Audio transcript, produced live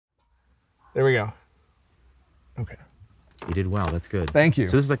There we go. Okay. You did well. That's good. Thank you.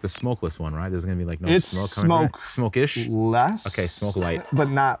 So this is like the smokeless one, right? There's gonna be like no It's smoke coming from it? Smoke-ish? less. Okay, smoke light. But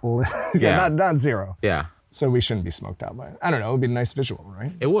not, Yeah. not zero. Yeah. So we shouldn't be smoked out by it. I don't know. It would be a nice visual,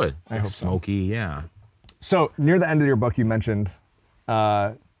 right? It would. I hope so. Smoky, yeah. So near the end of your book, you mentioned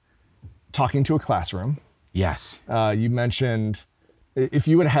talking to a classroom. Yes. You mentioned if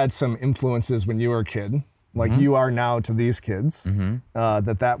you had had some influences when you were a kid, like you are now to these kids,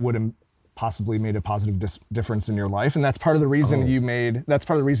 that would have possibly made a positive difference in your life, and that's part of the reason that's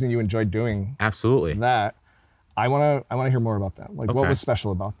part of the reason you enjoyed doing Absolutely. that. I wanna hear more about that. Like, what was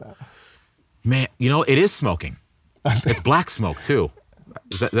special about that? Man, you know, it is smoking. It's black smoke too.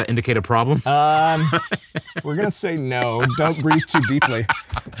 Does that indicate a problem? We're gonna say no. Don't breathe too deeply.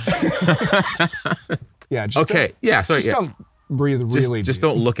 Yeah. Just don't breathe really deep. Just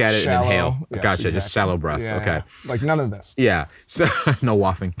don't look at it Shallow. and inhale. Yes, Gotcha. exactly. Just shallow breaths. Yeah, okay. yeah. Like none of this. Yeah. So no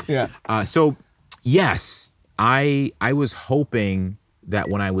waffing. Yeah. So yes, I was hoping that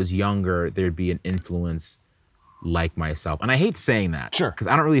when I was younger there'd be an influence like myself, and I hate saying that. Sure. Because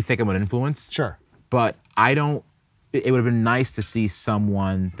I don't really think I'm an influence. Sure. But I don't. It would have been nice to see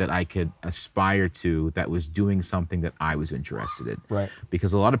someone that I could aspire to that was doing something that I was interested in. Right.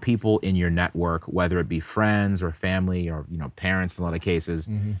 Because a lot of people in your network, whether it be friends or family or parents in a lot of cases,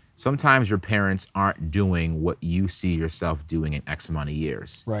 sometimes your parents aren't doing what you see yourself doing in X amount of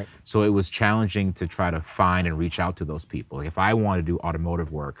years. Right. So it was challenging to try to find and reach out to those people. Like if I wanted to do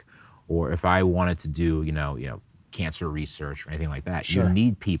automotive work, or if I wanted to do cancer research or anything like that, you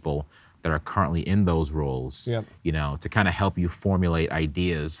need people that are currently in those roles, to kind of help you formulate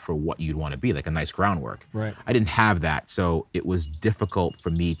ideas for what you'd want to be, like a nice groundwork. Right. I didn't have that, so it was difficult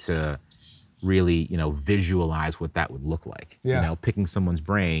for me to really, visualize what that would look like. Yeah. Picking someone's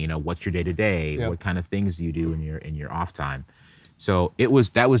brain, what's your day-to-day, what kind of things do you do in your off time. So that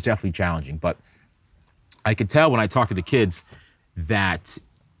was definitely challenging, but I could tell when I talked to the kids that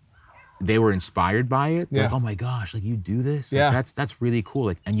they were inspired by it. They're like, oh my gosh, like you do this? Like, that's really cool.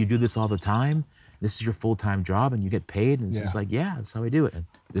 Like, and you do this all the time? This is your full-time job and you get paid? And it's just like, yeah, that's how I do it. And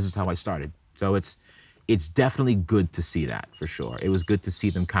this is how I started. So it's definitely good to see that, for sure. It was good to see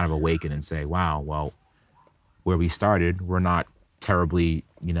them kind of awaken and say, wow, well, where we started, we're not terribly,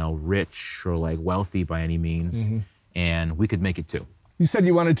 rich or like wealthy by any means. And we could make it too. You said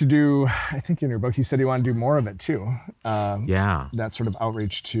you wanted to do, I think in your book, you said you want to do more of it too. That sort of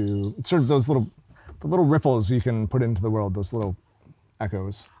outreach to, sort of the little ripples you can put into the world, those little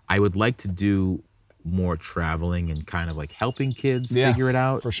echoes. I would like to do more traveling and kind of like helping kids figure it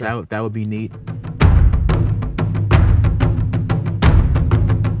out. For sure. That would be neat.